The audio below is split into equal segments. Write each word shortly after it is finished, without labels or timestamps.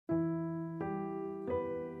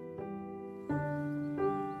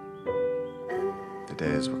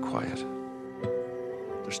days were quiet.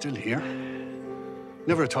 They're still here.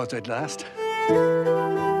 Never thought they'd last.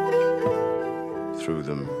 Through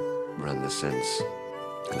them ran the sense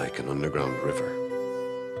like an underground river.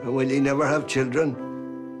 And will you never have children?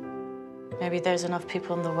 Maybe there's enough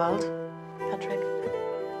people in the world, Patrick.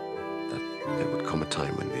 That there would come a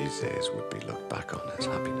time when these days would be looked back on as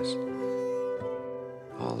happiness.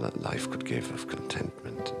 All that life could give of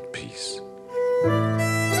contentment and peace.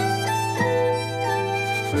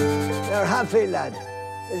 You're happy, lad.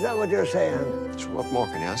 Is that what you're saying? So what more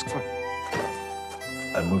can you ask for?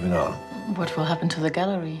 And moving on. What will happen to the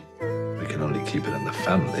gallery? We can only keep it in the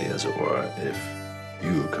family, as it were, if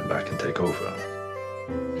you come back and take over.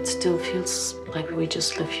 It still feels like we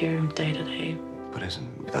just live here day to day. But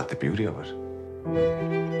isn't that the beauty of it?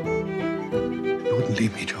 You wouldn't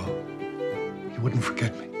leave me, Joe. You wouldn't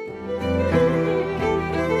forget me.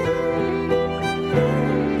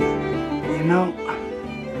 You know,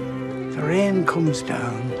 the rain comes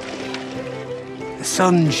down, the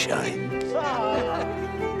sun shines,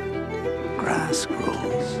 grass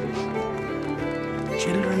grows,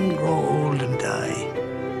 children grow old and die.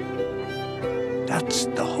 That's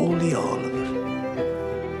the holy all of it.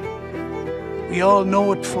 We all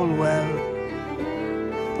know it full well,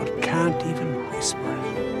 but can't even whisper it.